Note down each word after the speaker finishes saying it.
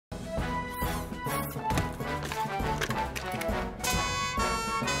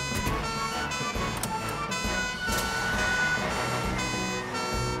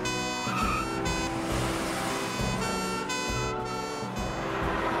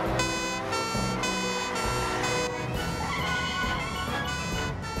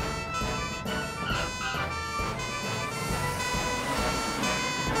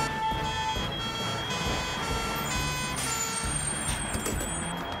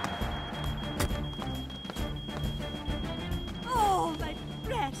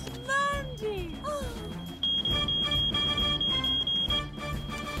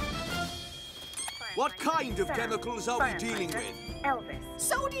What kind of chemicals are we dealing with? Elvis.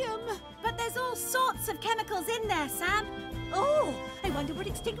 Sodium! But there's all sorts of chemicals in there, Sam. Oh, I wonder what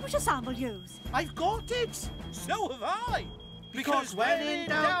extinguisher Sam will use. I've got it! So have I! Because when in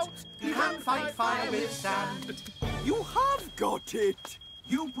doubt, you can fight fire with sand. You have got it!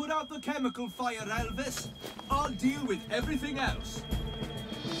 You put out the chemical fire, Elvis. I'll deal with everything else.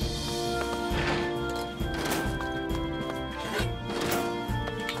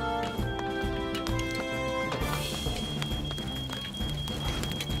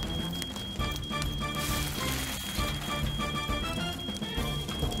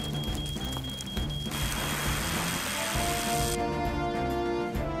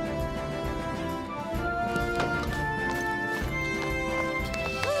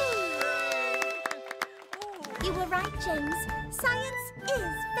 You were right, James. Science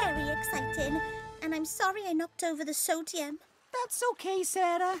is very exciting. And I'm sorry I knocked over the sodium. That's okay,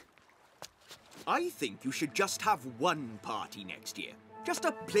 Sarah. I think you should just have one party next year. Just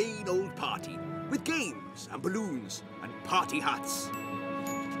a plain old party with games and balloons and party hats.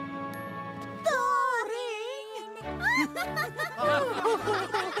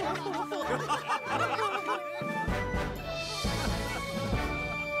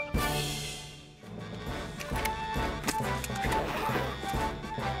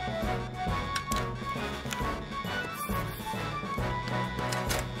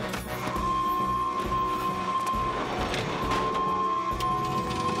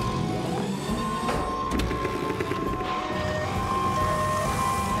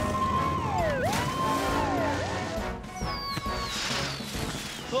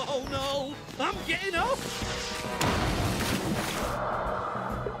 Oh no! I'm getting off!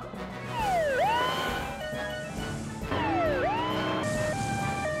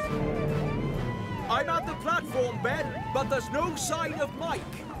 I'm at the platform, Ben, but there's no sign of Mike.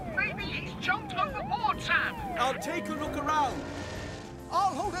 Maybe he's jumped overboard, Sam. I'll take a look around.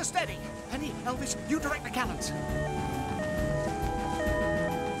 I'll hold her steady. Penny, Elvis, you direct the cannons.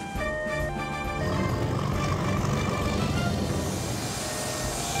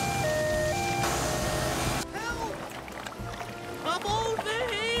 I'm over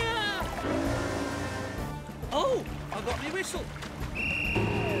here! Oh, I got my whistle.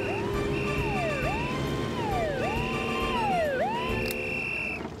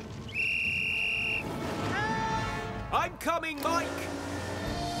 I'm coming, Mike.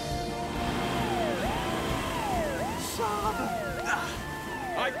 Sam!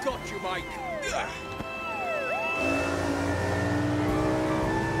 I've got you, Mike.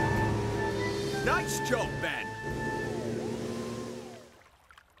 Nice job, Ben.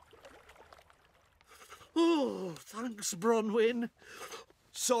 Oh, thanks, Bronwyn.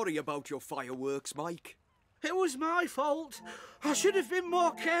 Sorry about your fireworks, Mike. It was my fault. I should have been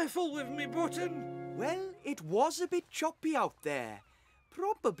more careful with me button. Well, it was a bit choppy out there.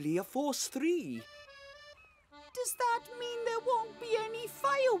 Probably a force 3. Does that mean there won't be any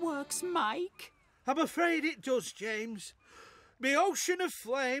fireworks, Mike? I'm afraid it does, James. The ocean of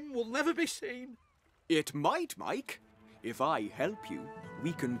flame will never be seen. It might, Mike. If I help you,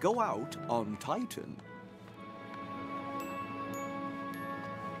 we can go out on Titan.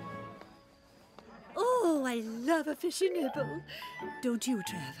 Oh, I love a fishy nibble. Don't you,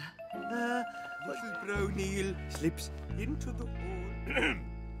 Trevor? Little brown eel slips into the hole.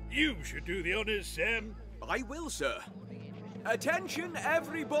 You should do the honours, Sam. I will, sir. Attention,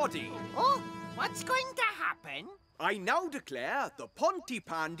 everybody. Oh, what's going to happen? I now declare the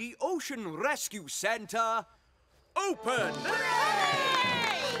Pontypandy Ocean Rescue Centre open.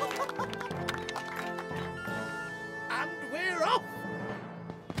 And we're off!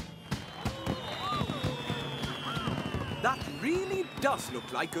 That really does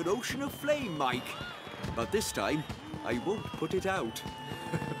look like an ocean of flame, Mike. But this time, I won't put it out.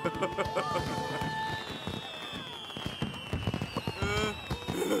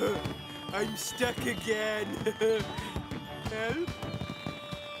 I'm stuck again. Help?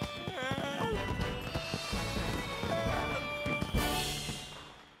 Help?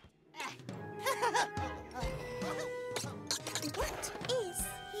 What is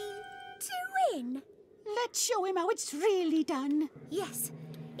he doing? Let's show him how it's really done. Yes,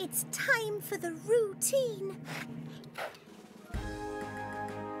 it's time for the routine.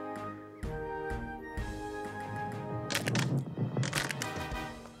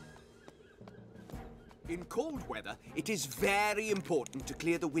 In cold weather, it is very important to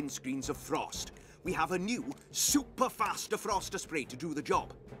clear the windscreens of frost. We have a new, super fast defroster spray to do the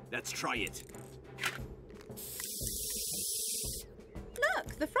job. Let's try it.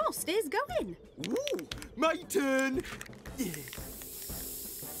 Look, the frost is going. Ooh, my turn.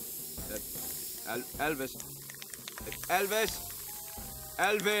 Elvis. Elvis!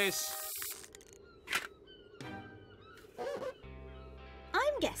 Elvis!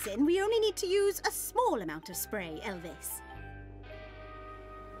 I'm guessing we only need to use a small amount of spray, Elvis.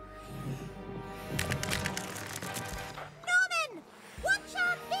 Norman! Watch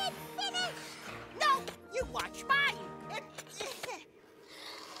our big finish! No, you watch mine.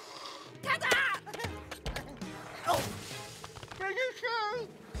 Ta-da! Oh, finish!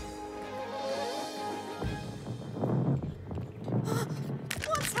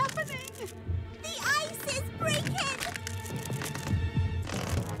 What's happening? The ice is breaking!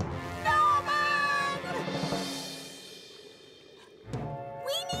 Norman!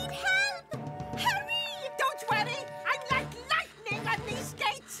 We need help! Hurry! Don't worry, I'm like lightning on these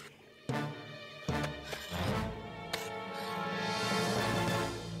skates.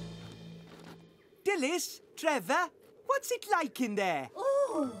 Dilys, Trevor, what's it like in there?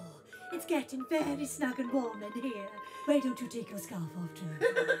 Oh, it's getting very snug and warm in here. Why don't you take your scarf off,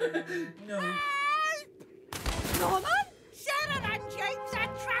 Trevor? No. Norman? Sarah and James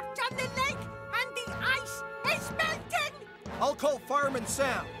are trapped on the lake and the ice is melting. I'll call Fireman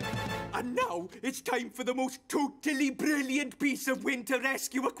Sam. And now it's time for the most totally brilliant piece of winter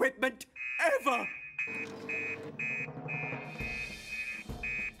rescue equipment ever.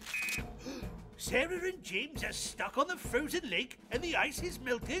 Sarah and James are stuck on the frozen lake and the ice is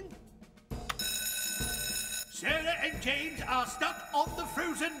melting. Sarah and James are stuck on the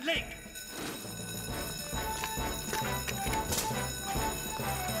frozen lake.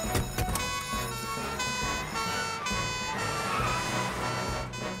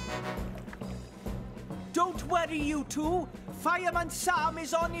 Don't worry, you two. Fireman Sam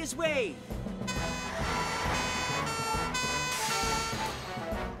is on his way.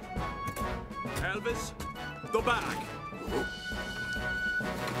 Elvis, the bag.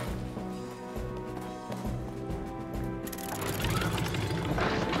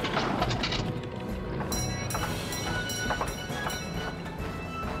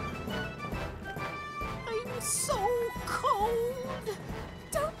 I'm so cold.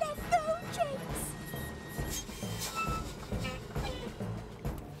 Don't let go, James!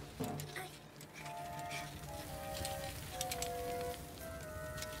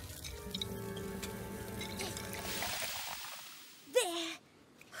 There!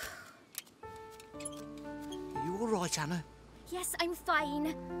 Are you all right, Anna? Yes, I'm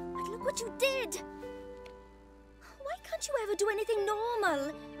fine. But look what you did! Why can't you ever do anything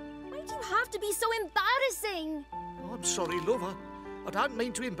normal? Why do you have to be so embarrassing? Oh, I'm sorry, lover. I don't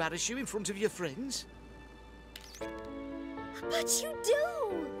mean to embarrass you in front of your friends. But you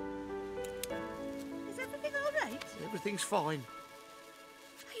do! Is everything all right? Everything's fine.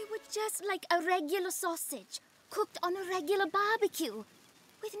 You were just like a regular sausage, cooked on a regular barbecue,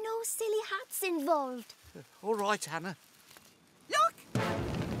 with no silly hats involved. All right, Hannah. Look!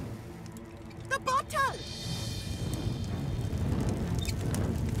 The bottle!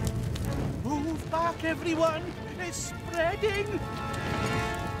 Move back, everyone! It's spreading!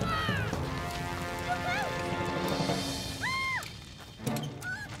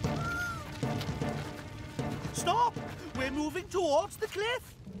 Stop! We're moving towards the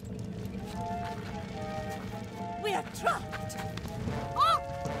cliff! We're trapped. Oh!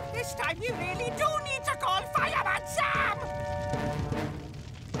 This time you really do need to call Fireman Sam!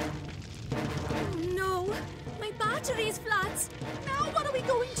 No, my battery's flat. Now what are we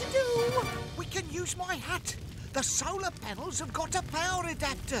going to do? We can use my hat. The solar panels have got a power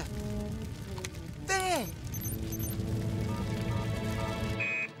adapter. There.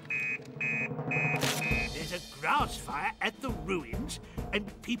 There's a grass fire at the ruins, and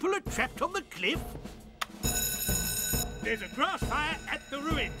people are trapped on the cliff. There's a grass fire at the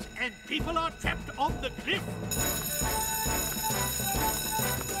ruins, and people are trapped on the cliff.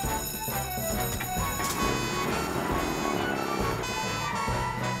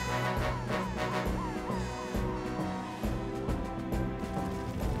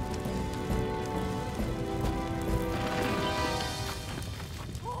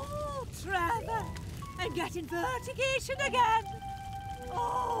 Oh, Trevor, I'm getting vertigation again.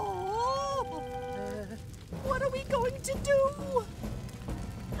 Oh! What are we going to do?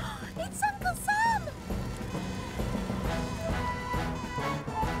 It's Uncle Sam!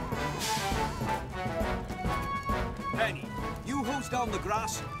 Penny, you hose down the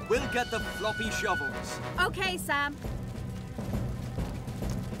grass. We'll get the floppy shovels. Okay, Sam.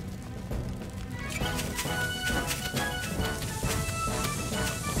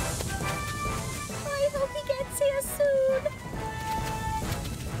 I hope he gets here soon.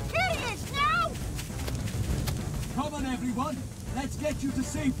 Here he is now! Come on, everyone. Let's get you to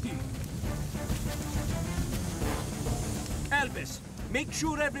safety. Elvis, make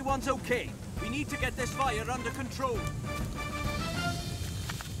sure everyone's okay. We need to get this fire under control.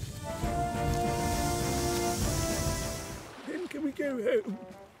 Then can we go home?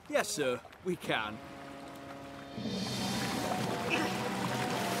 Yes, sir, we can.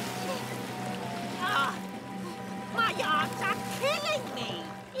 My arms are killing me.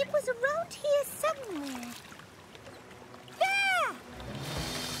 It was around here somewhere. There!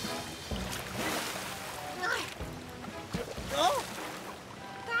 Oh!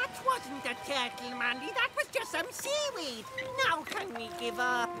 That wasn't a turtle, Mandy. That was just some seaweed. Now can we give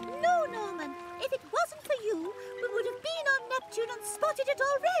up? No, Norman. If it wasn't for you, we would have been on Neptune and spotted it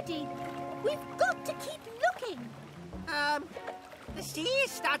already. We've got to keep looking. The sea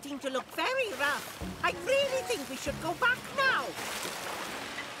is starting to look very rough. I really think we should go back now.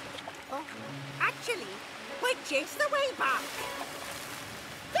 Oh, actually, which is the way back?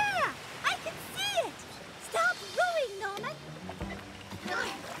 There! I can see it! Start rowing, Norman.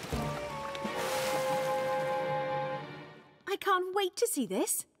 I can't wait to see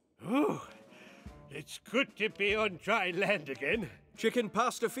this. Oh, it's good to be on dry land again. Chicken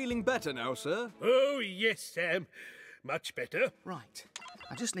pasta feeling better now, sir? Oh, yes, Sam. Much better. Right.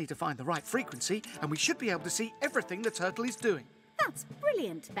 I just need to find the right frequency, and we should be able to see everything the turtle is doing. That's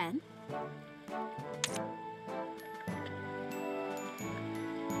brilliant, Ben.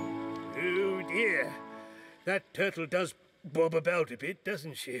 Oh, dear. That turtle does bob about a bit,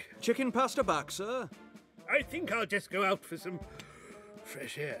 doesn't she? Chicken pasta back, sir? I think I'll just go out for some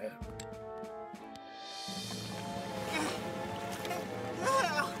fresh air.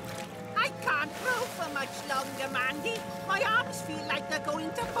 I can't row for much longer, Mandy. My arms feel like they're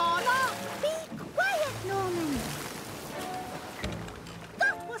going to fall off. Be quiet, Norman.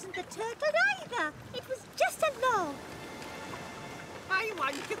 That wasn't the turtle either. It was just a log. I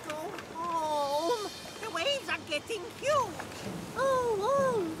want to go home. The waves are getting huge. Oh,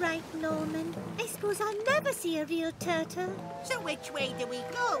 all right, Norman. I suppose I'll never see a real turtle. So which way do we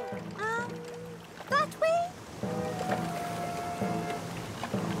go? That way?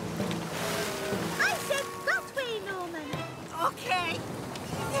 I said that way, Norman. Okay.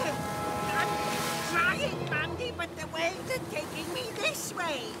 I'm trying, Mandy, but the waves are taking me this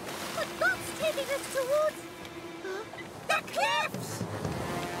way. But that's taking us towards... The cliffs!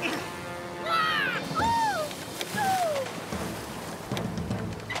 Oh! No!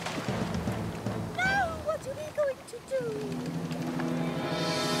 Now what are we going to do?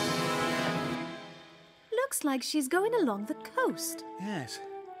 Looks like she's going along the coast. Yes.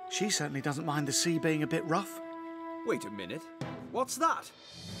 She certainly doesn't mind the sea being a bit rough. Wait a minute. What's that?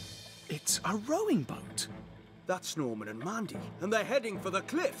 It's a rowing boat. That's Norman and Mandy, and they're heading for the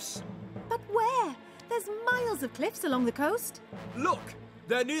cliffs. But where? There's miles of cliffs along the coast. Look,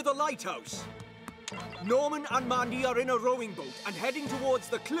 they're near the lighthouse. Norman and Mandy are in a rowing boat and heading towards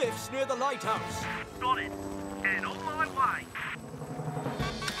the cliffs near the lighthouse. Got it. Head on my way.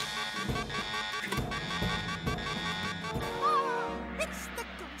 Oh, it's the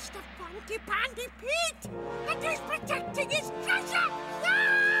ghost of Pontypandy Pete! And he's protecting his treasure!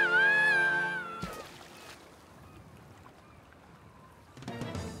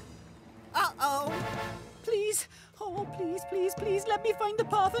 Uh-oh. Please, oh, please, please, please, let me find the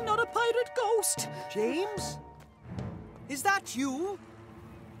path and not a pirate ghost. James? Is that you?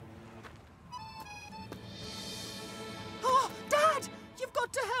 Oh, Dad, you've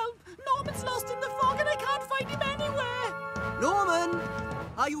got to help. Norman's lost in the fog and I can't find him anywhere. Norman,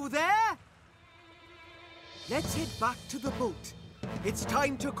 are you there? Let's head back to the boat. It's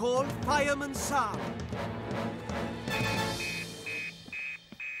time to call Fireman Sam.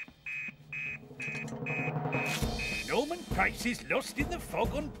 Norman Price is lost in the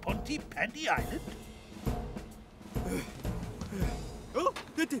fog on Pontypandy Island? Oh,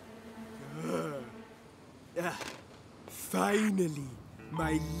 finally,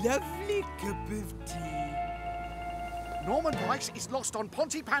 my lovely cup of tea. Norman Price is lost on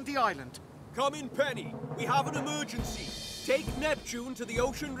Pontypandy Island. Come in, Penny. We have an emergency. Take Neptune to the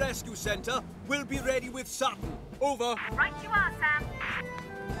Ocean Rescue Centre. We'll be ready with Saturn. Over. Right you are, Sam.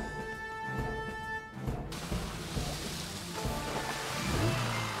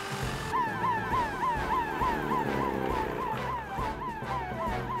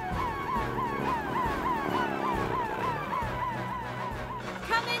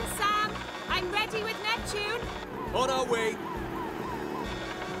 Come in, Sam. I'm ready with Neptune. On our way.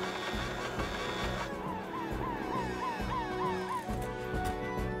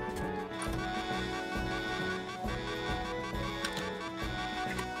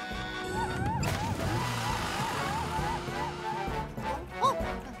 Help!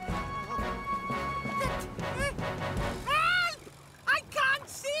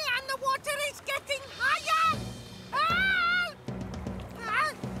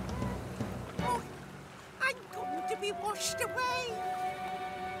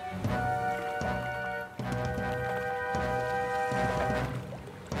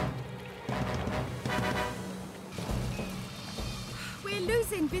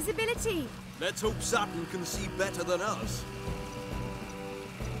 invisibility. Let's hope Saturn can see better than us.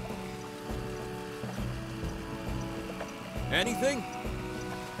 Anything?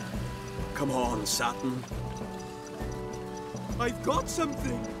 Come on, Saturn. I've got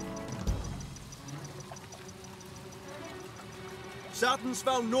something. Saturn's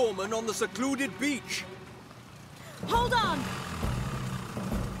found Norman on the secluded beach. Hold on!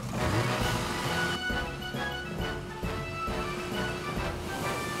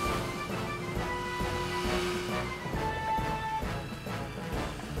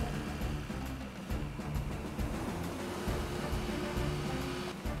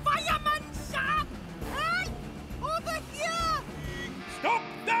 Fireman Sam! Hey! Over here! Stop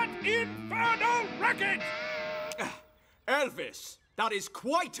that infernal racket! Elvis, that is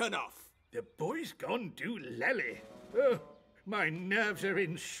quite enough. The boy's gone doolally. Oh, my nerves are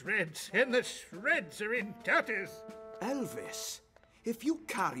in shreds, and the shreds are in tatters. Elvis, if you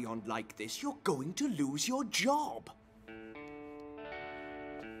carry on like this, you're going to lose your job.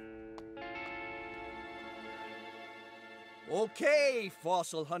 Okay,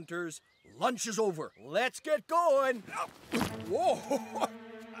 fossil hunters, lunch is over. Let's get going. Whoa!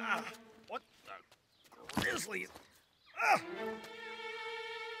 What the grizzlies?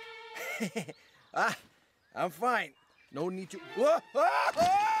 I'm fine. No need to. Whoa!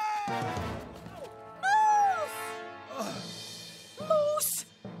 Moose!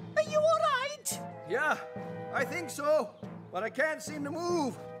 Are you all right? Yeah, I think so, but I can't seem to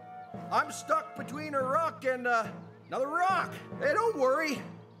move. I'm stuck between a rock and another rock. Hey, don't worry.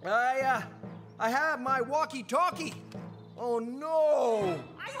 I have my walkie-talkie. Oh no!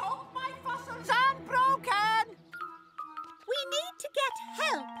 I hope my fossils aren't broken. We need to get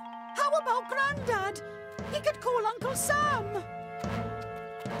help. How about Grandad? He could call Uncle Sam.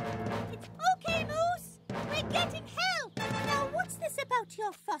 It's okay, Moose. We're getting help. Now, what's this about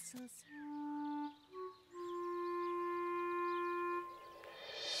your fossils?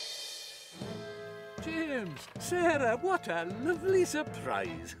 James, Sarah, what a lovely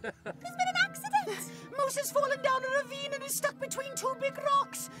surprise. There's been an accident. Moose has fallen down a ravine and is stuck between two big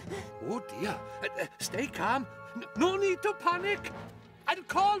rocks. Oh dear. Stay calm. No need to panic. I'll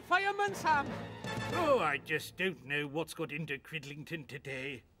call Fireman Sam. Oh, I just don't know what's got into Cridlington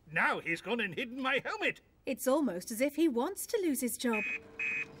today. Now he's gone and hidden my helmet. It's almost as if he wants to lose his job.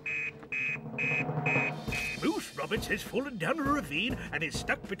 Moose Roberts has fallen down a ravine and is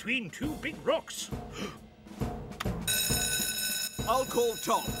stuck between two big rocks. I'll call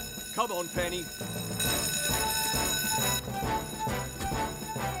Tom. Come on, Penny.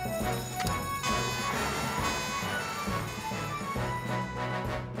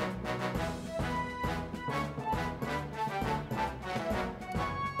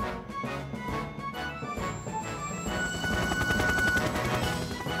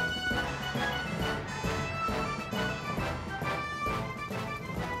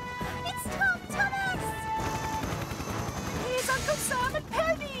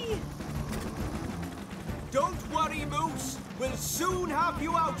 Don't worry, Moose. We'll soon have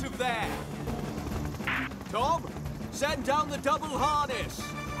you out of there. Tom, send down the double harness.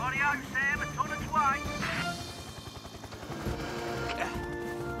 Body out, Sam, a ton of twice.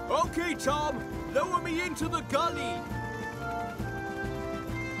 Okay, Tom. Lower me into the gully.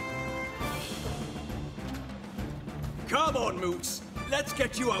 Come on, Moose. Let's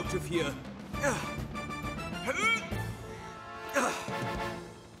get you out of here.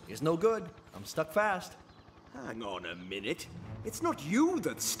 It's no good. I'm stuck fast. Hang on a minute. It's not you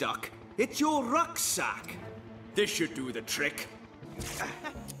that's stuck. It's your rucksack. This should do the trick.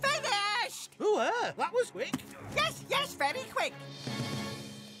 Finished! Oh, that was quick. Yes, very quick.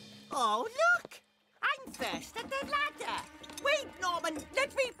 Oh, look! I'm first at the ladder. Wait, Norman,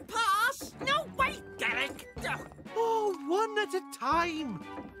 let me pass. No, wait, Derek. Oh, one at a time.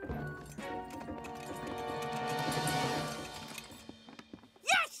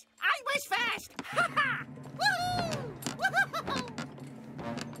 Yes, I was first. Ha ha! Woohoo!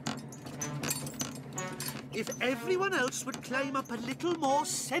 If everyone else would climb up a little more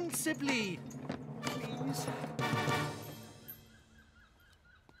sensibly, please.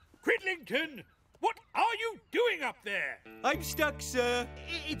 Cridlington, what are you doing up there? I'm stuck, sir.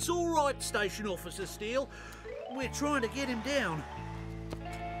 It's all right, Station Officer Steele. We're trying to get him down.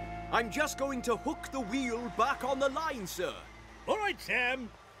 I'm just going to hook the wheel back on the line, sir. All right, Sam.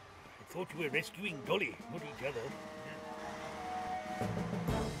 I thought you were rescuing Dolly, not each other.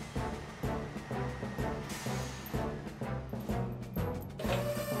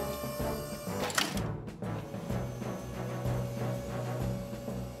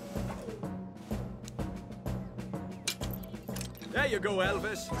 There you go,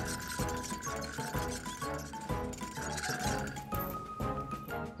 Elvis.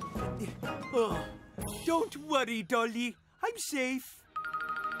 Oh, don't worry, Dolly. I'm safe.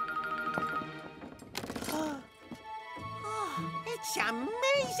 It's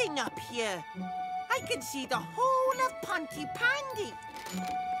amazing up here. I can see the whole of Pontypandy.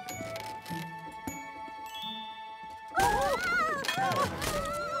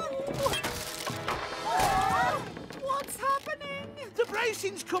 What's happening? The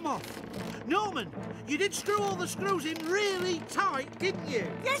bracing's come off. Norman, you did screw all the screws in really tight, didn't you?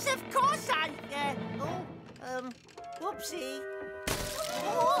 Yes, of course I... whoopsie.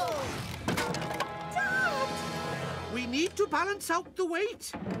 Oh! Dad! We need to balance out the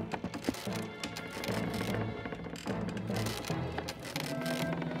weight.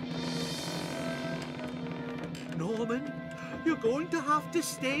 Norman, you're going to have to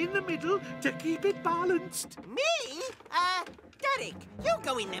stay in the middle to keep it balanced. Me? Derek, you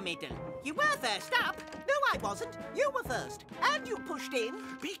go in the middle. You were first up. No, I wasn't. You were first. And you pushed in.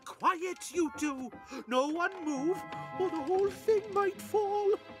 Be quiet, you two. No one move, or the whole thing might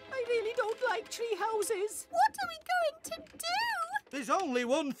fall. I really don't like tree houses. What are we going to do? There's only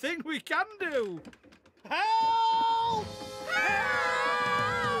one thing we can do. Help! Help!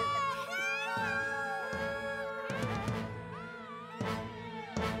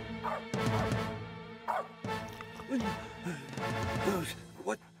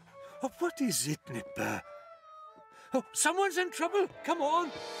 What is it, Nipper? Oh, someone's in trouble. Come on.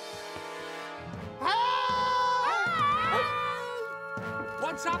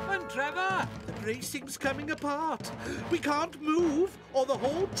 What's happened, Trevor? The bracing's coming apart. We can't move, or the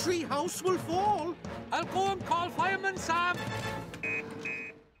whole tree house will fall. I'll go and call Fireman Sam.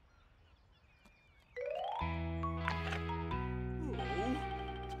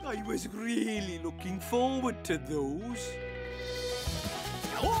 Oh, I was really looking forward to those.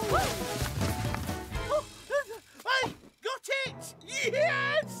 Oh, I got it!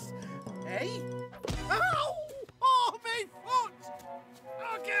 Yes! Hey? Ow! Oh, my foot!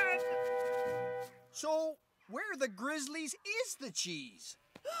 Again! So, where the Grizzlies is the cheese?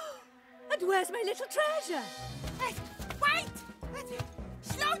 And where's my little treasure? Wait!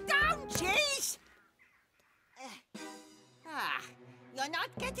 Slow down, Cheese! You're not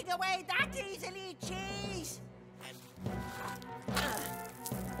getting away that easily, Cheese!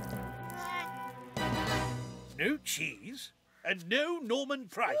 No cheese and no Norman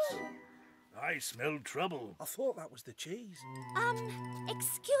Price. I smell trouble. I thought that was the cheese.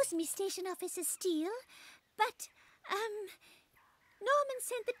 Excuse me, Station Officer Steele, but, Norman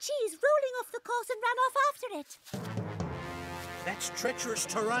sent the cheese rolling off the course and ran off after it. That's treacherous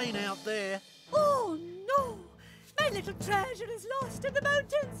terrain out there. Oh, no! My little treasure is lost in the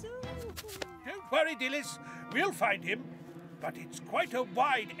mountains. Oh. Don't worry, Dilys. We'll find him. But it's quite a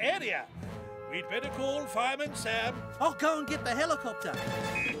wide area. We'd better call Fireman Sam. I'll go and get the helicopter.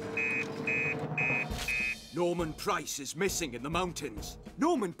 Norman Price is missing in the mountains.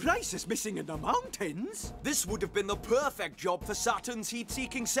 Norman Price is missing in the mountains? This would have been the perfect job for Saturn's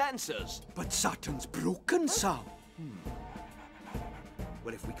heat-seeking sensors. But Saturn's broken, Sam.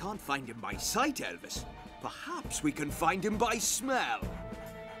 Well, if we can't find him by sight, Elvis, perhaps we can find him by smell.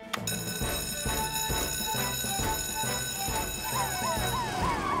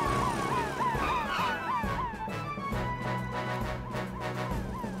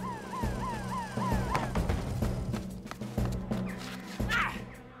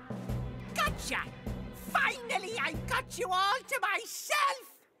 Gotcha! Finally, I got you all to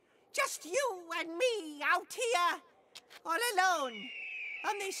myself! Just you and me out here, all alone,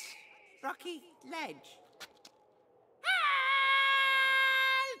 on this rocky ledge.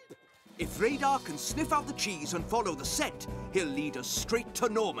 Help! If Radar can sniff out the cheese and follow the scent, he'll lead us straight to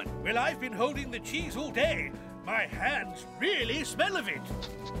Norman. Well, I've been holding the cheese all day. My hands really smell of it.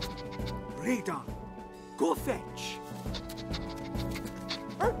 Radar, go fetch.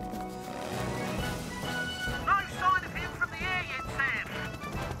 No sign of him from the air yet, Sam.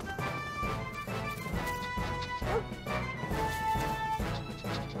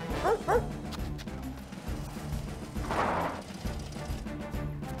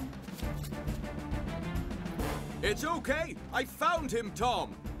 It's okay. I found him,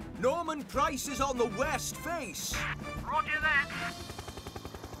 Tom. Norman Price is on the west face. Roger that.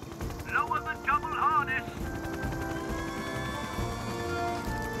 Lower the double harness.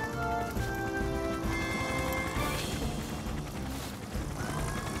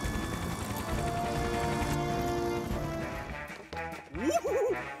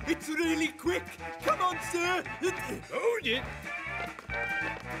 Woohoo! It's really quick. Come on, sir. Hold it.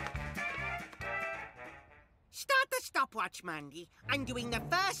 Start the the stopwatch, Mandy. I'm doing the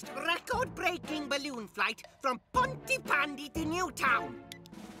first record-breaking balloon flight from Pontypandy to Newtown.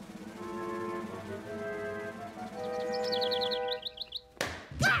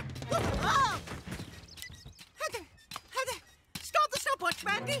 Ah! Oh! Stop the stopwatch,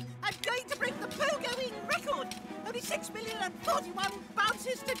 Mandy. I'm going to break the pogoing record. Only 6,041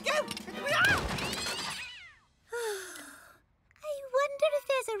 bounces to go. And we are! I wonder if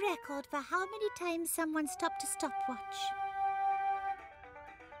there's a record for how many times someone stopped a stopwatch.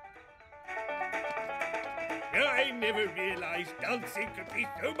 I never realised dancing could be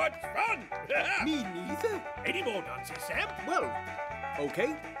so much fun. Me neither. Any more dances, Sam? Well,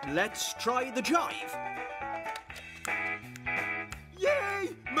 okay, let's try the jive. Yay!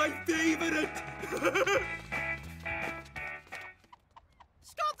 My favourite!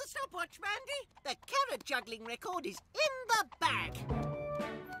 Stop the stopwatch, Mandy. The carrot juggling record is in the bag.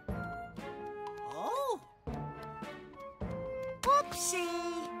 Oh. Whoopsie.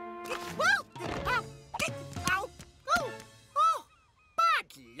 Whoa! Ow! Oh! Bad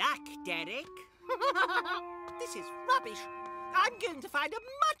luck, Derek. This is rubbish. I'm going to find a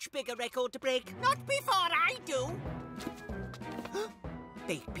much bigger record to break. Not before I do.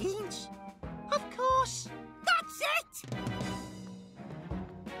 Baked beans? Of course. That's it!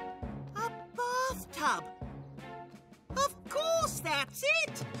 A bathtub. Of course that's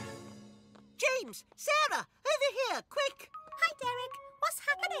it! James, Sarah, over here, quick! Hi, Derek. What's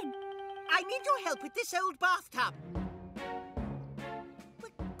happening? I need your help with this old bathtub.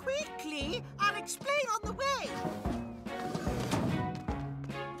 But quickly, I'll explain on the way.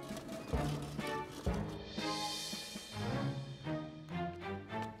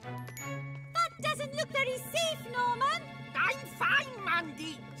 That doesn't look very safe, Norman. I'm fine,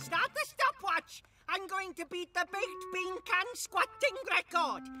 Mandy. Start the stopwatch. I'm going to beat the baked bean can squatting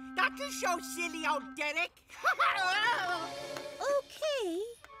record. That'll show silly old Derek. Okay.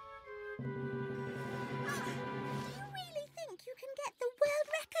 You really think you can get the world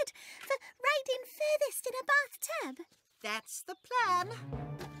record for riding furthest in a bathtub? That's the plan.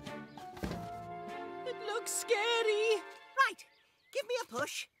 It looks scary. Right, give me a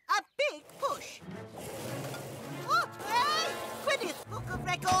push. A big push. Oh, hey! Gwyneth Book of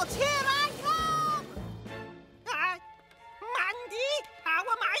Records, here I come! Mandy, how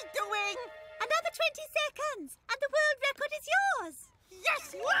am I doing? Another 20 seconds, and the world record is yours.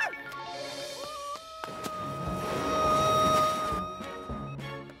 Yes!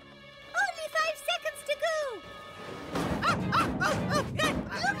 Only 5 seconds to go.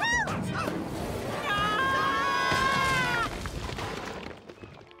 Look out!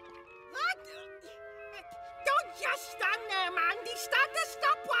 Don't just stand there, Mandy. Start the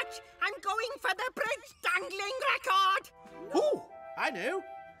stopwatch. I'm going for the bridge dangling record. Oh, I know.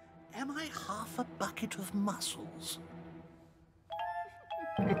 Am I half a bucket of mussels?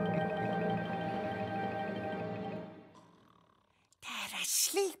 They're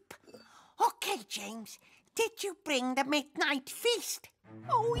asleep. Okay, James. Did you bring the midnight feast?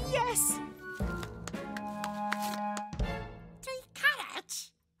 Oh, yes. 3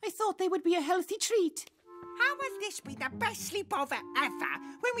 carrots? I thought they would be a healthy treat. How will this be the best sleepover ever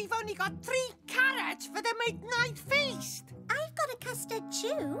when we've only got 3 carrots for the midnight feast? I've got a custard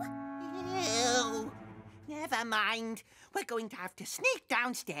too. Ew. Never mind. We're going to have to sneak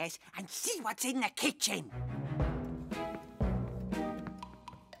downstairs and see what's in the kitchen.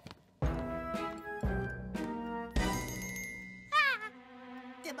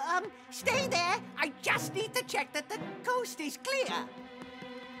 Stay there. I just need to check that the coast is clear.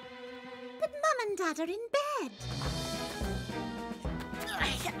 But Mum and Dad are in bed.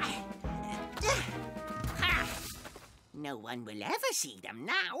 No one will ever see them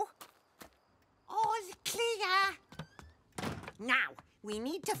now. All clear. Now, we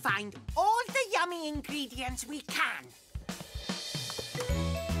need to find all the yummy ingredients we can.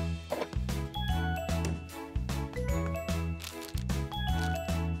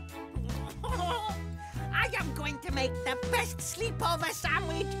 I am going to make the best sleepover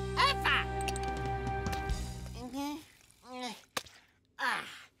sandwich ever.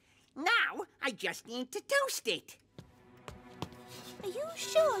 Now, I just need to toast it. Are you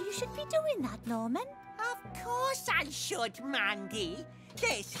sure you should be doing that, Norman? Of course I should, Mandy.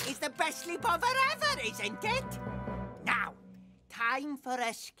 This is the best sleepover ever, isn't it? Now, time for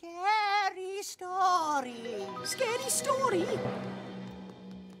a scary story. Scary story?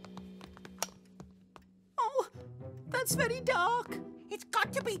 Oh, that's very dark. It's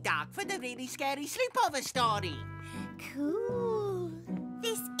got to be dark for the really scary sleepover story. Cool.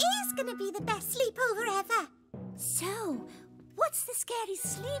 This is going to be the best sleepover ever. So, what's the scary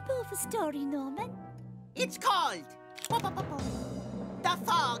sleepover story, Norman? It's called the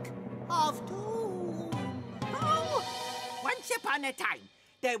Fog of Doom. Oh, once upon a time,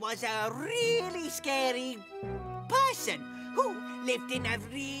 there was a really scary person who lived in a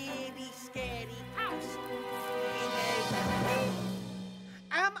really scary house.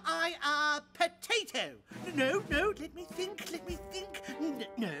 Am I a potato? No, let me think.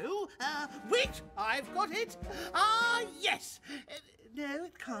 No, wait, I've got it. Yes. No,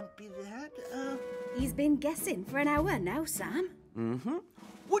 it can't be that. He's been guessing for an hour now, Sam. Mm-hmm.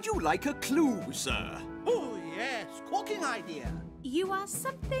 Would you like a clue, sir? Oh, yes, corking idea. You are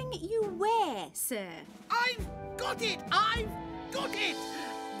something you wear, sir. I've got it!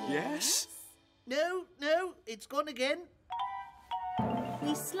 Yes? No, it's gone again.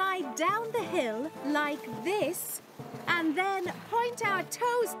 We slide down the hill like this and then point our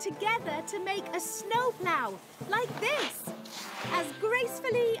toes together to make a snowplow like this, as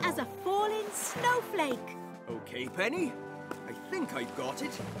gracefully as a falling snowflake. Okay, Penny. I think I've got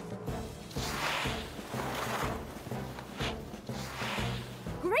it.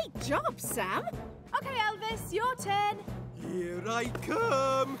 Great job, Sam. OK, Elvis, your turn. Here I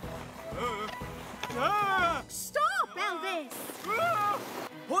come. Stop, Elvis!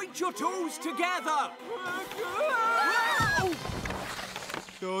 Point your toes together.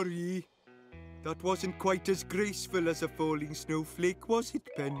 Sorry. That wasn't quite as graceful as a falling snowflake, was it,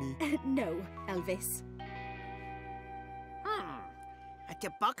 Penny? No, Elvis. A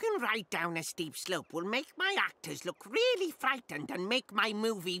toboggan ride down a steep slope will make my actors look really frightened and make my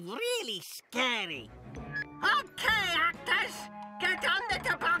movie really scary. OK, actors, get on the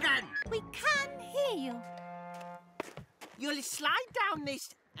toboggan. We can hear you. You'll slide down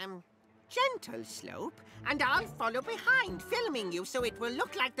this, gentle slope, and I'll follow behind, filming you so it will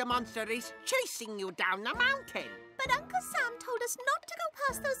look like the monster is chasing you down the mountain. But Uncle Sam told us not to go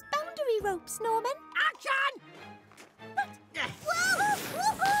past those boundary ropes, Norman. Action! But... Whoa!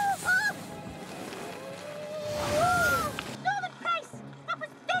 Norman Price! That was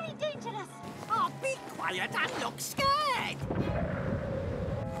very dangerous! Oh, be quiet and look scared!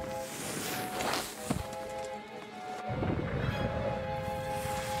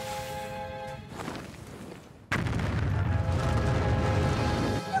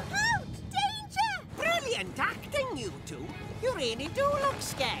 Look out! Danger! Brilliant acting, you two. You really do look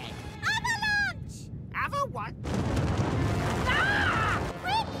scared. Avalanche! Have a what?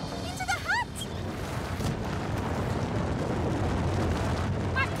 Quick! Into the hut!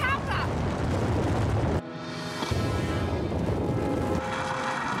 My camera!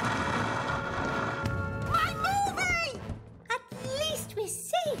 My movie! At least we're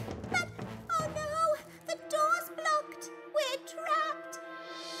safe. But, oh no! The door's blocked. We're trapped.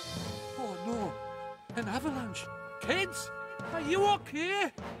 Oh, no. An avalanche. Kids, are you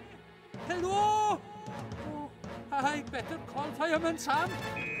okay? Hello? Oh, I better call Fireman Sam.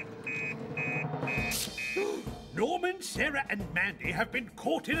 Norman, Sarah and Mandy have been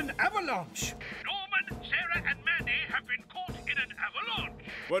caught in an avalanche. Norman, Sarah and Mandy have been caught in an avalanche.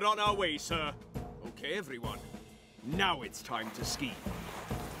 We're on our way, sir. Okay, everyone. Now it's time to ski.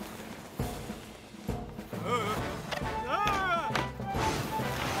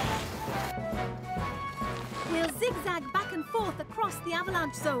 We'll zigzag back and forth across the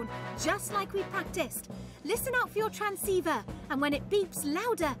avalanche zone, just like we practiced. Listen out for your transceiver, and when it beeps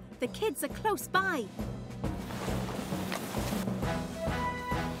louder, the kids are close by.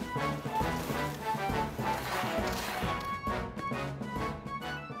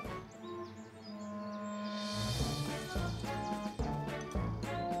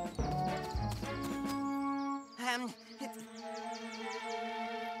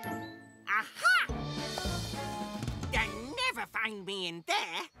 Aha! They'll never find me in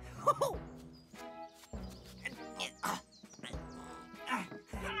there.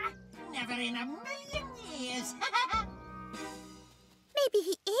 Never in a million years. Maybe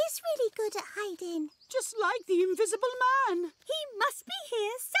he is really good at hiding. Just like the Invisible Man. He must be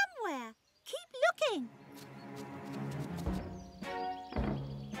here somewhere. Keep looking.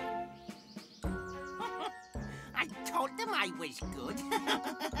 I told them I was good.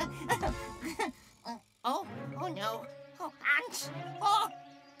 Oh no. Oh, ants. Oh,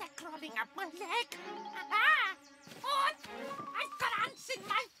 they're crawling up my leg. Ah! Oh, I've got ants in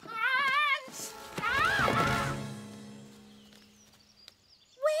my pants. Ah!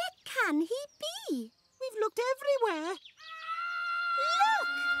 Where can he be? We've looked everywhere. Look!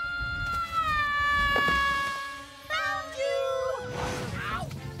 Found you! Ow!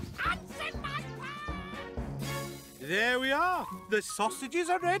 Ants in my pants! There we are. The sausages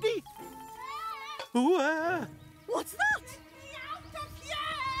are ready. Ooh, What's that? Get out of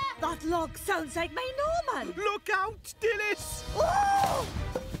here! The That log sounds like my Norman. Look out, Dilys! Oh!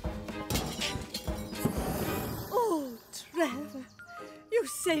 Oh, Trevor, you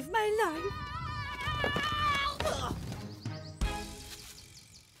saved my life.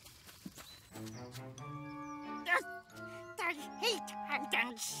 The heat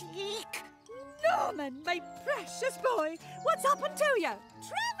and sleek. Norman, my precious boy, what's happened to you?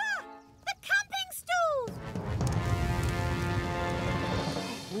 Trevor! The camping stool!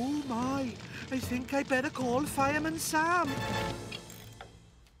 Oh, my. I think I better call Fireman Sam.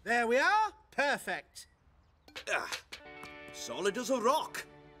 There we are. Perfect. Solid as a rock.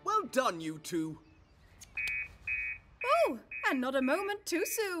 Well done, you two. Oh, and not a moment too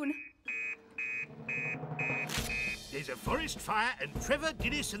soon. There's a forest fire and Trevor,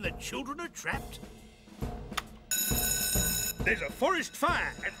 Dilys and the children are trapped. There's a forest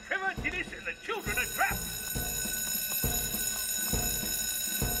fire and Trevor, Dilys and the children are trapped.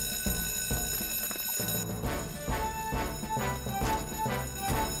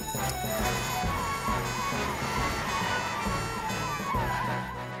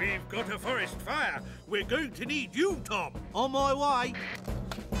 We've got a forest fire. We're going to need you, Tom. On my way.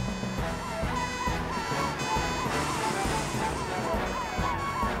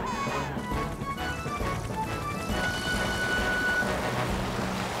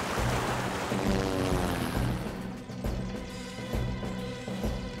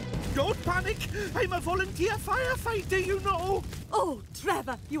 Don't panic. I'm a volunteer firefighter, you know. Oh,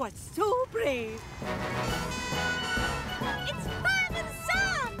 Trevor, you are so brave. It's Fireman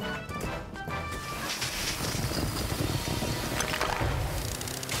Sam!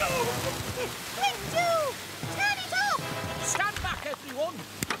 Quick, do! Turn it off! Stand back, everyone.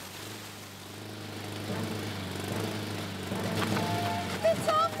 It's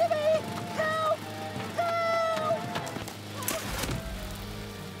after me! Help! Help!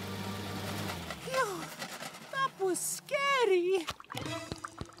 Phew, that was scary.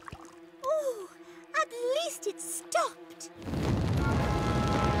 Ooh, at least it stopped.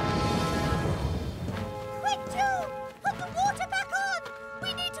 Quick, Joe! Put the water back on! We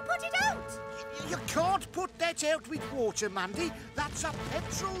need to put it out! You can't put that out with water, Mandy. That's a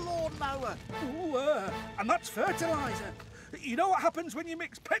petrol lawnmower. Oh, and that's fertiliser. You know what happens when you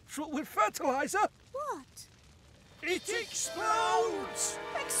mix petrol with fertiliser? What? It explodes!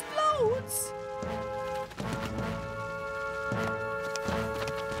 Explodes!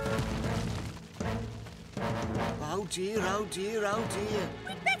 Oh dear, oh dear, oh dear.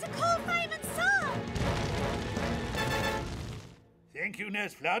 We'd better call Fireman Sam! Thank you,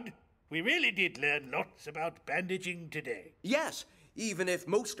 Nurse Flood. We really did learn lots about bandaging today. Yes, even if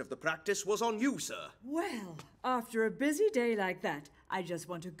most of the practice was on you, sir. Well, after a busy day like that, I just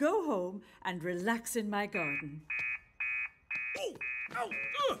want to go home and relax in my garden. Oh!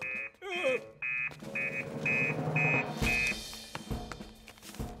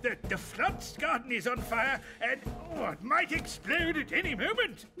 The Flood's garden is on fire and it might explode at any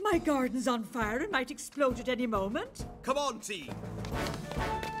moment. My garden's on fire and might explode at any moment. Come on, team.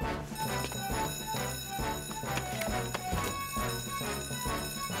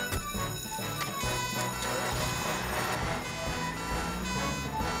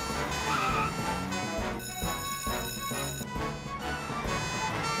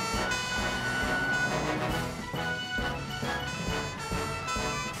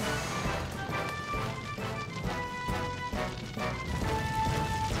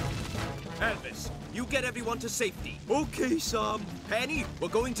 Elvis, you get everyone to safety. Okay, Sam. Penny, we're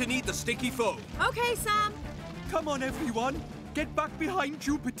going to need the sticky foam. Okay, Sam. Come on, everyone. Get back behind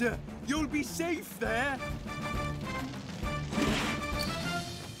Jupiter. You'll be safe there.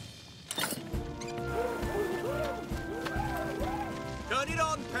 Turn it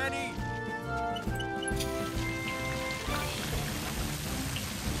on, Penny.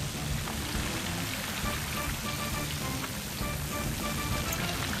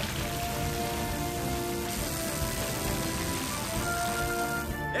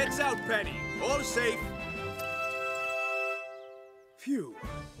 It's out, Penny. All safe. Phew.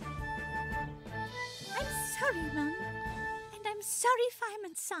 I'm sorry, Mum. And I'm sorry,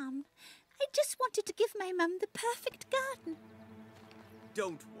 Fireman Sam. I just wanted to give my mum the perfect garden.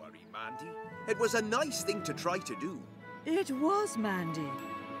 Don't worry, Mandy. It was a nice thing to try to do. It was, Mandy.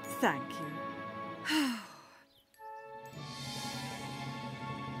 Thank you.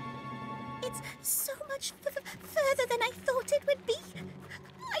 It's so much further than I thought it would be.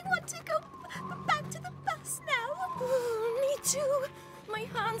 I want to go back to the bus now. Me too. My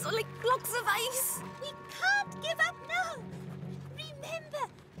hands are like blocks of ice. We can't give up now. Remember,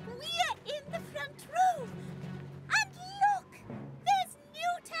 we're in the front row. And look, there's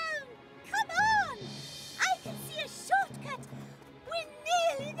Newtown.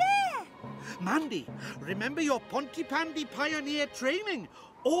 Mandy. Remember your Pontypandy pioneer training.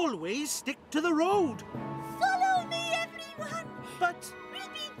 Always stick to the road. Follow me, everyone. But we'll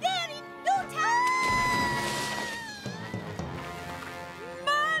be there in no time.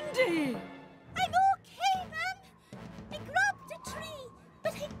 Mandy! I'm okay, ma'am. I grabbed a tree,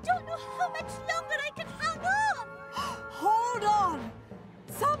 but I don't know how much longer I can hang on. Hold on!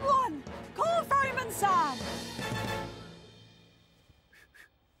 Someone! Call Fireman Sam!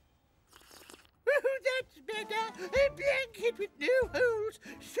 Oh, that's better. A blanket with no holes,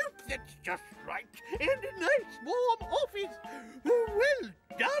 soup that's just right, and a nice warm office. Well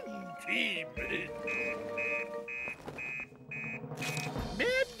done, team.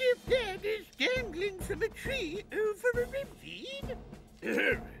 Mandy Flood is dangling from a tree over a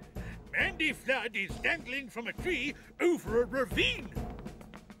ravine. Mandy Flood is dangling from a tree over a ravine.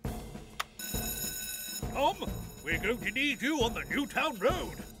 Tom, we're going to need you on the Newtown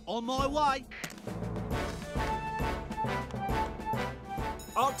Road. On my way.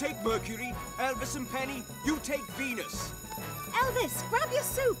 I'll take Mercury. Elvis and Penny, you take Venus. Elvis, grab your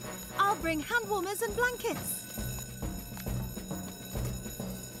soup. I'll bring hand warmers and blankets.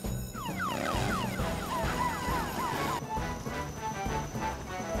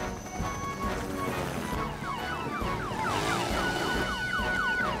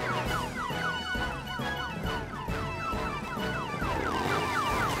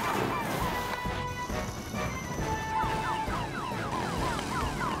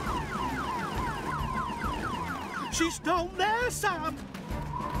 She's down there, Sam.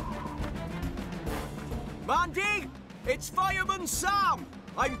 Mandy, it's Fireman Sam.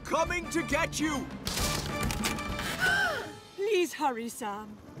 I'm coming to get you. Please hurry,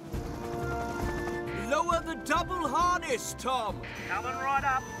 Sam. Lower the double harness, Tom. Coming right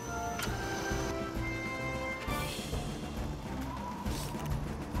up.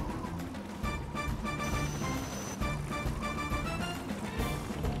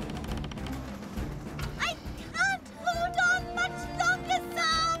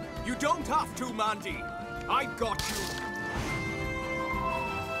 You don't have to, Mandy. I got you.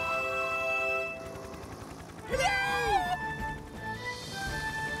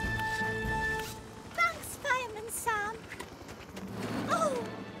 Thanks, Fireman Sam. Oh,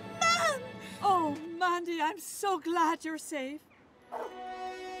 Ma'am! Oh, Mandy, I'm so glad you're safe.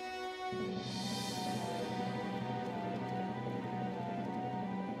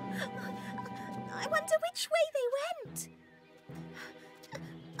 I wonder which way they went.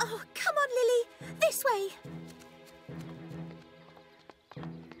 Oh, come on, Lily. This way.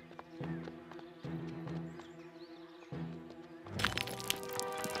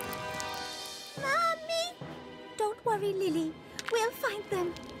 Mommy! Don't worry, Lily. We'll find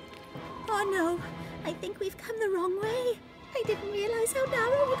them. Oh, no. I think we've come the wrong way. I didn't realize how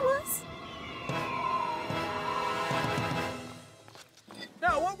narrow it was.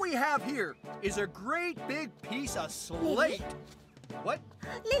 Now, what we have here is a great big piece of slate. What?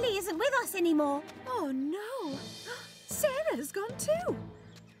 Lily isn't with us anymore. Oh, no. Sarah's gone too.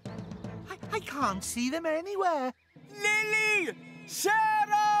 I can't see them anywhere. Lily!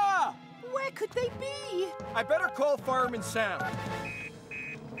 Sarah! Where could they be? I better call Fireman Sam.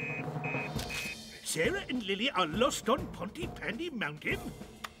 Sarah and Lily are lost on Pontypandy Mountain.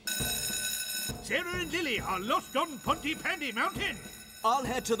 Sarah and Lily are lost on Pontypandy Mountain. I'll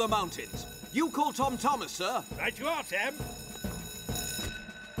head to the mountains. You call Tom Thomas, sir. Right you are, Sam.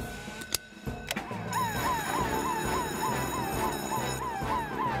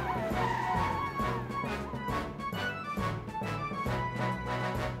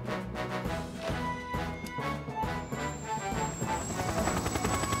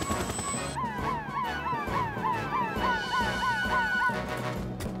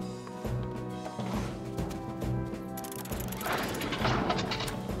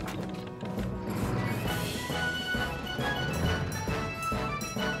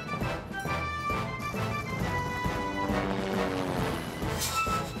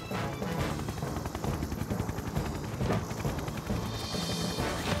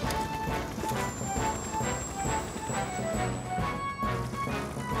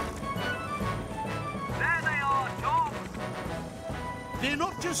 They're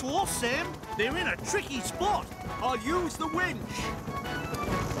not just lost, Sam. They're in a tricky spot. I'll use the winch.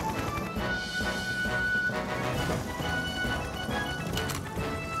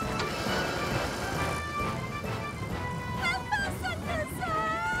 Help us, Uncle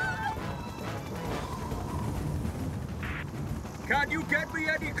Sam! Can you get me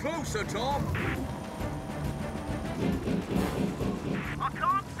any closer, Tom? I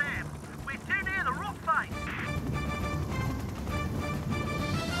can't, Sam. We're too near the rock face.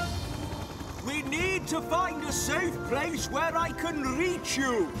 We to find a safe place where I can reach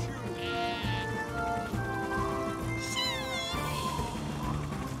you.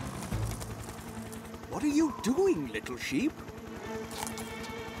 What are you doing, little sheep?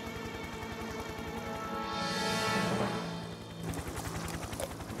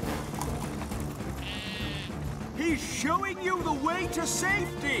 He's showing you the way to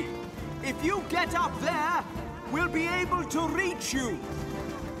safety. If you get up there, we'll be able to reach you.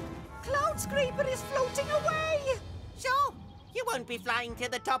 Cloud Scraper is floating away. So, you won't be flying to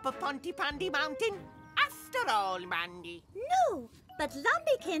the top of Pontypandy Mountain after all, Mandy. No, but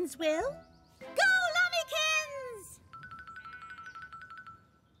Lumbykins will. Go, Lumbykins!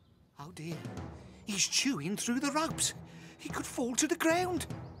 Oh dear, he's chewing through the ropes. He could fall to the ground.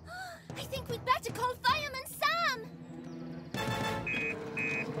 I think we'd better call Fireman Sam.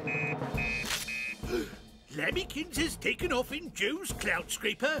 Lumbykins has taken off in Joe's cloud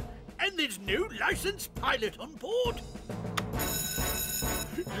scraper, and there's no licensed pilot on board.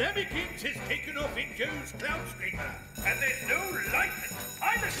 Lumbykins has taken off in Joe's cloud scraper, and there's no licensed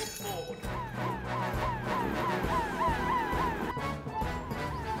pilot on board.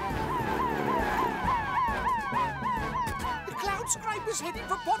 The cloud scraper's heading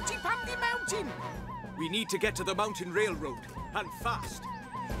for Pontypandy Mountain. We need to get to the mountain railroad, and fast.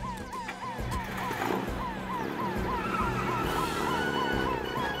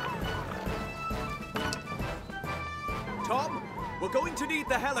 Tom, we're going to need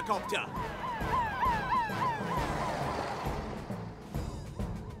the helicopter.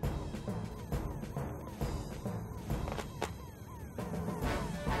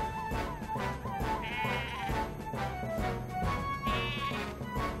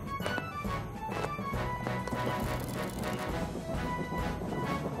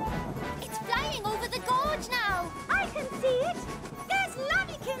 It's flying over the gorge now. I can see it. There's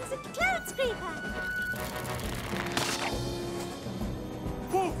Lumbykins and Cloud Scraper.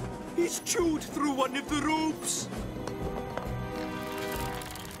 Oh, he's chewed through one of the ropes.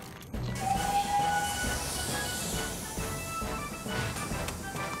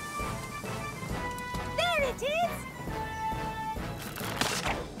 There it is.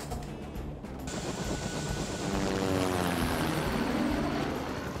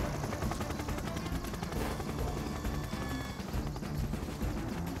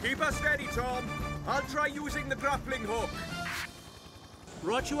 Keep us steady, Tom. I'll try using the grappling hook.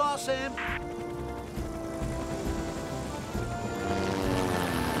 Right you are, Sam.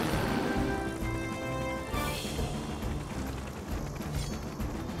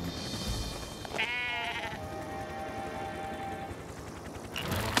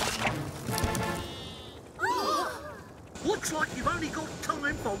 Looks like you've only got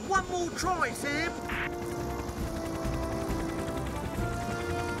time for one more try, Sam.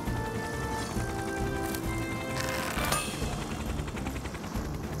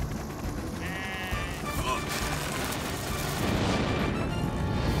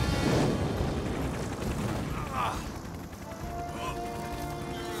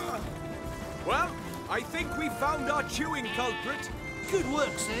 Well, I think we found our chewing culprit. Good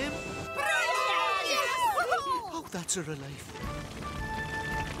work, Sam. Oh, that's a relief.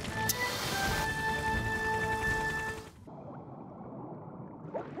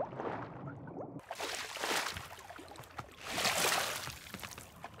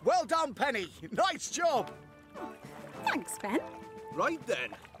 Well done, Penny. Nice job. Thanks, Ben. Right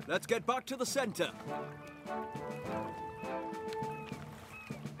then, let's get back to the centre.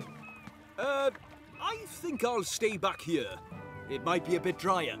 I think I'll stay back here. It might be a bit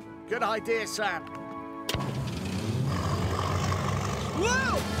drier. Good idea, Sam.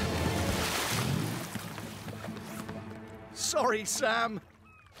 Whoa! Sorry, Sam.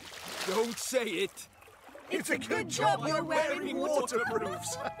 Don't say it. It's a good job you're wearing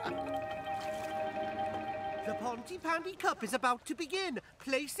waterproofs. The Pontypandy Cup is about to begin.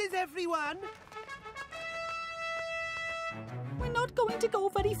 Places, everyone. We're not going to go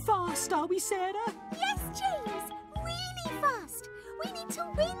very fast, are we, Sarah? Yes, James. Really fast. We need to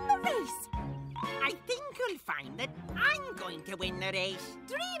win the race. I think you'll find that I'm going to win the race.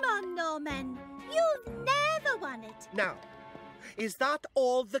 Dream on, Norman. You've never won it. Now, is that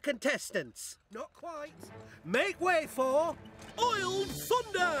all the contestants? Not quite. Make way for Oil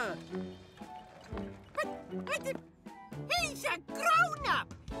Thunder! But he's a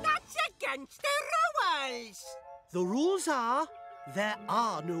grown-up. That's against the rules. The rules are, there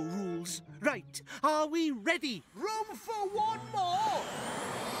are no rules. Right, are we ready? Room for one more.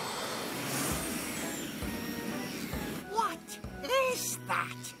 What is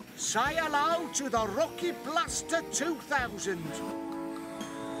that? Say hello to the Rocky Blaster 2000.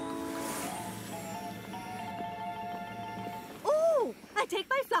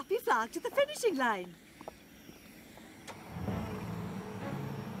 parked at the finishing line.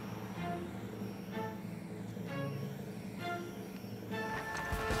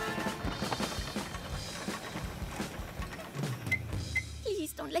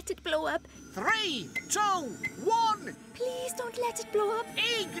 Please don't let it blow up. 3, 2, 1. Please don't let it blow up.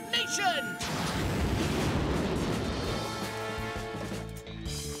 Ignition!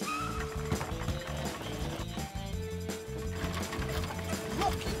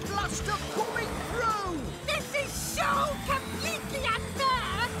 Rocky Blaster coming through! This is so completely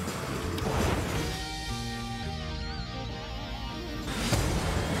unfair!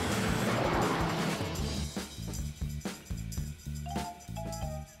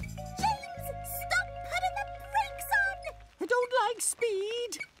 James, stop putting the brakes on! I don't like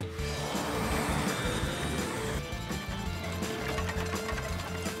speed.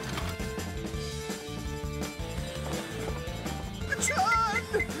 Turn!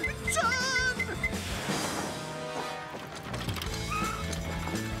 Turn!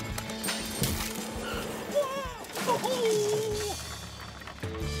 Oh!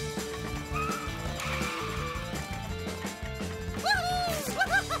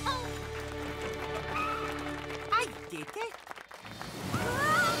 I did it.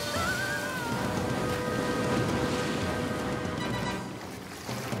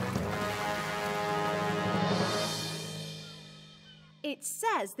 It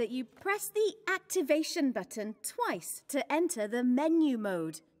says that you press the activation button twice to enter the menu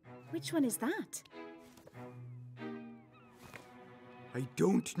mode. Which one is that? I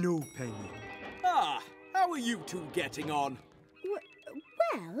don't know, Penny. Ah, how are you two getting on?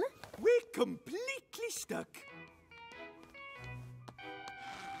 Well... We're completely stuck.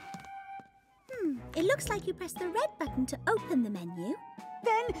 It looks like you press the red button to open the menu.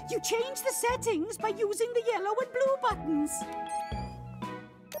 Then you change the settings by using the yellow and blue buttons.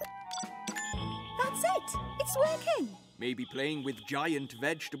 That's it! It's working! Maybe playing with giant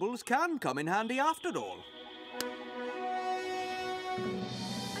vegetables can come in handy after all. I'm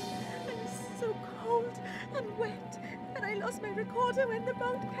so cold and wet, and I lost my recorder when the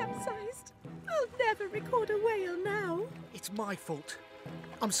boat capsized. I'll never record a whale now. It's my fault.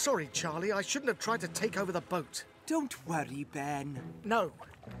 I'm sorry, Charlie. I shouldn't have tried to take over the boat. Don't worry, Ben. No.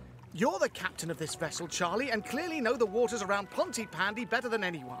 You're the captain of this vessel, Charlie, and clearly know the waters around Pontypandy better than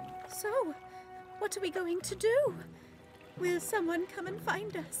anyone. So, what are we going to do? Will someone come and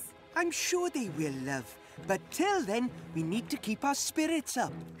find us? I'm sure they will, love. But till then, we need to keep our spirits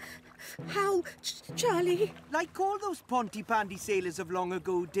up. How, Charlie? Like all those Pontypandy sailors of long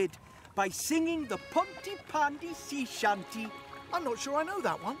ago did, by singing the Pontypandy sea shanty. I'm not sure I know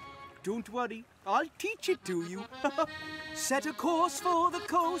that one. Don't worry, I'll teach it to you. Set a course for the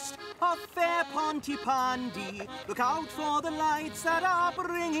coast of fair Pontypandy. Look out for the lights that are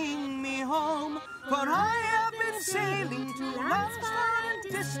bringing me home. For I have been sailing to lands far and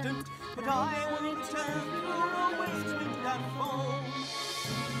distant, but I will return for always wind and foam.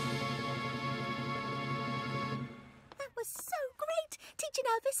 That was so great, teaching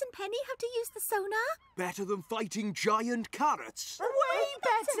Elvis and Penny how to use the sonar. Better than fighting giant carrots. Way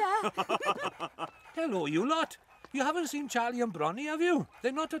better! Hello, you lot. You haven't seen Charlie and Bronny, have you?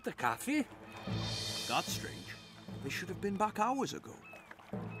 They're not at the cafe. That's strange. They should have been back hours ago.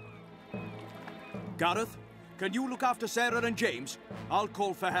 Gareth, can you look after Sarah and James? I'll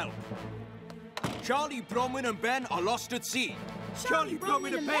call for help. Charlie, Bronwyn and Ben are lost at sea. Charlie,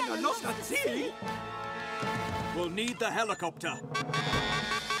 Bronwyn and Ben are lost at sea? We'll need the helicopter.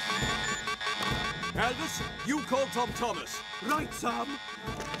 Elvis, you call Tom Thomas. Right, Sam.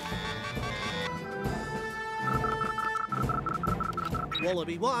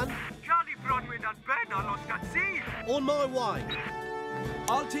 Wallaby 1. Charlie, Bronwyn and Ben are lost at sea. On my way.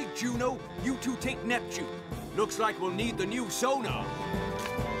 I'll take Juno, you two take Neptune. Looks like we'll need the new sonar.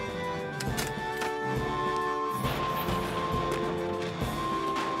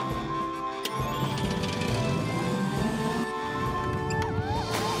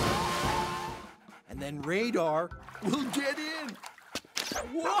 And then radar will get in.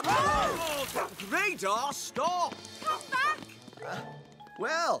 Whoa! Radar, stop! Come back!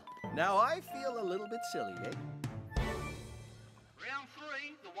 Well, now I feel a little bit silly, eh? Round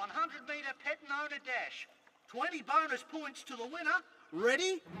 3, the 100-metre pet and owner dash. 20 bonus points to the winner.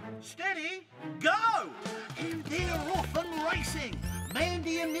 Ready, steady, go! And they're off and racing.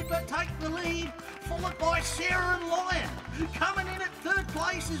 Mandy and Nipper take the lead, followed by Sarah and Lion. Coming in at third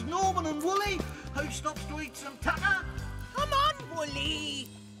place is Norman and Wooly, who stops to eat some tucker. Come on, Wooly!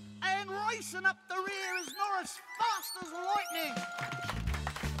 And racing up the rear is Norris, fast as lightning.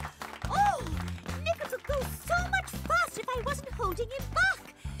 Oh, Nipper could go so much faster if I wasn't holding him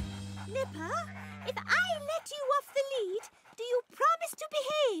back. Nipper, if I let you off the lead, do you promise to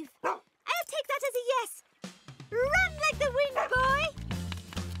behave? I'll take that as a yes. Run like the wind, boy!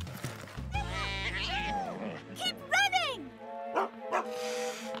 Keep running!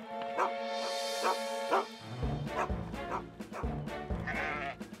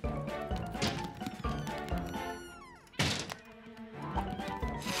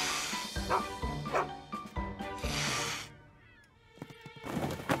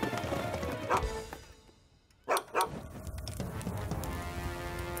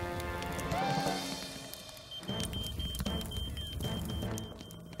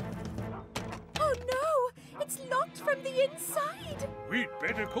 Oh no! It's locked from the inside! We'd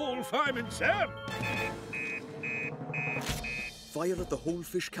better call Fireman Sam. Fire at the Whole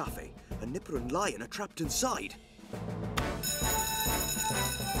Fish Cafe, and Nipper and Lion are trapped inside.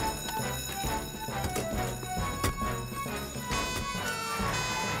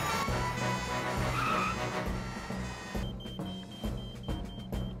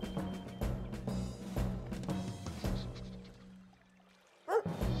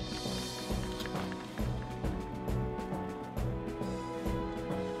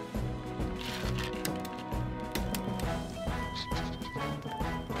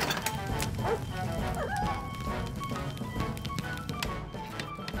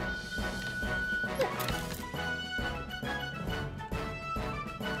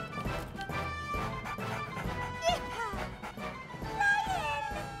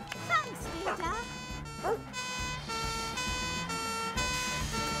 Thanks, Rita.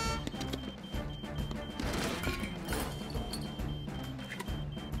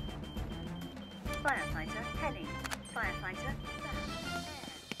 Firefighter Penny. Firefighter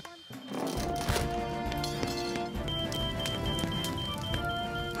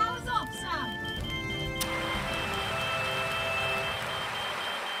Power's off, Sam.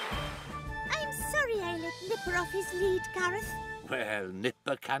 I'm sorry I let Nipper off his lead, Gareth. Well,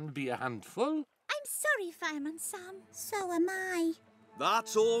 Nipper can be a handful. I'm sorry, Fireman Sam. So am I.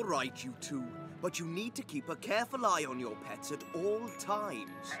 That's all right, you two. But you need to keep a careful eye on your pets at all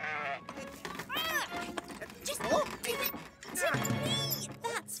times. Just give it to me.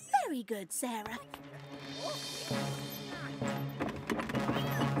 That's very good, Sarah.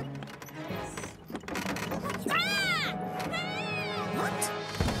 What?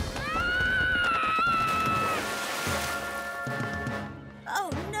 Oh,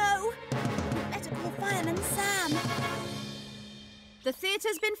 no. We'd better call Fireman Sam. The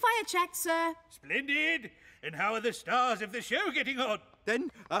theatre's been fire-checked, sir. Splendid. And how are the stars of the show getting on?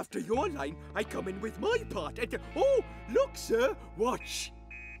 Then, after your line, I come in with my part. And, oh, look, sir, watch.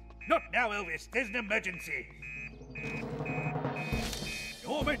 Not now, Elvis. There's an emergency.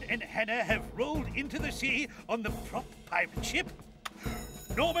 Norman and Hannah have rolled into the sea on the prop pirate ship.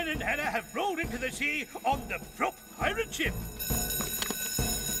 Norman and Hannah have rolled into the sea on the prop pirate ship.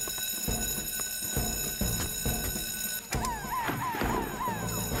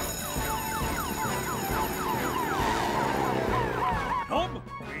 Tom,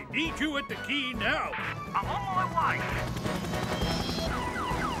 we need you at the key now. I'm on my way.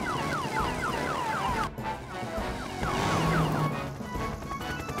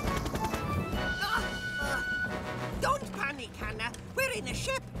 Don't panic, Hannah. We're in a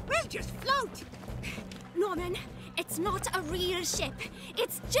ship. We'll just float. Norman, it's not a real ship.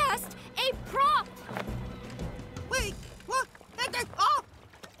 It's just a prop. Wait, what? Oh!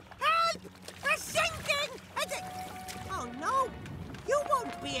 Help! We're sinking! Oh, no. You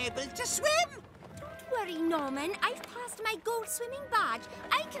won't be able to swim. Don't worry, Norman. I've passed my gold swimming badge.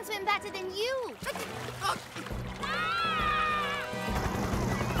 I can swim better than you.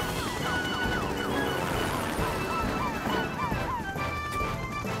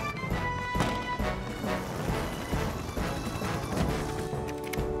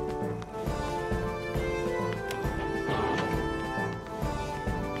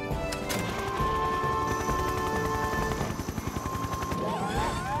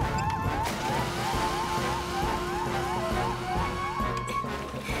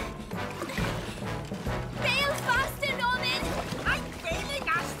 Bail faster, Norman! I'm bailing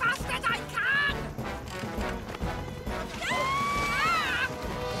as fast as I can.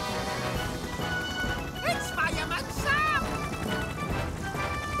 It's Fireman Sam.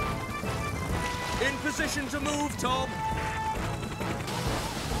 In position to move, Tom.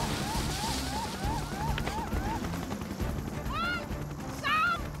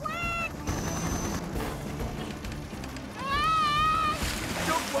 Sam, quick!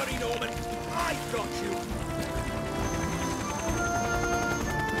 Don't worry, Norman. I've got you.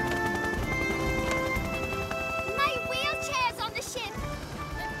 My wheelchair's on the ship.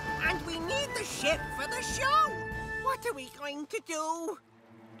 And need the ship for the show. What are we going to do?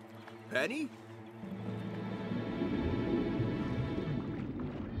 Penny?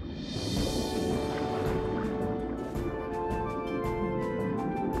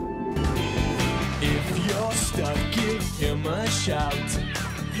 If you're stuck, give him a shout.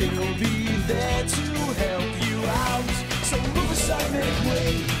 He'll be there to help you out.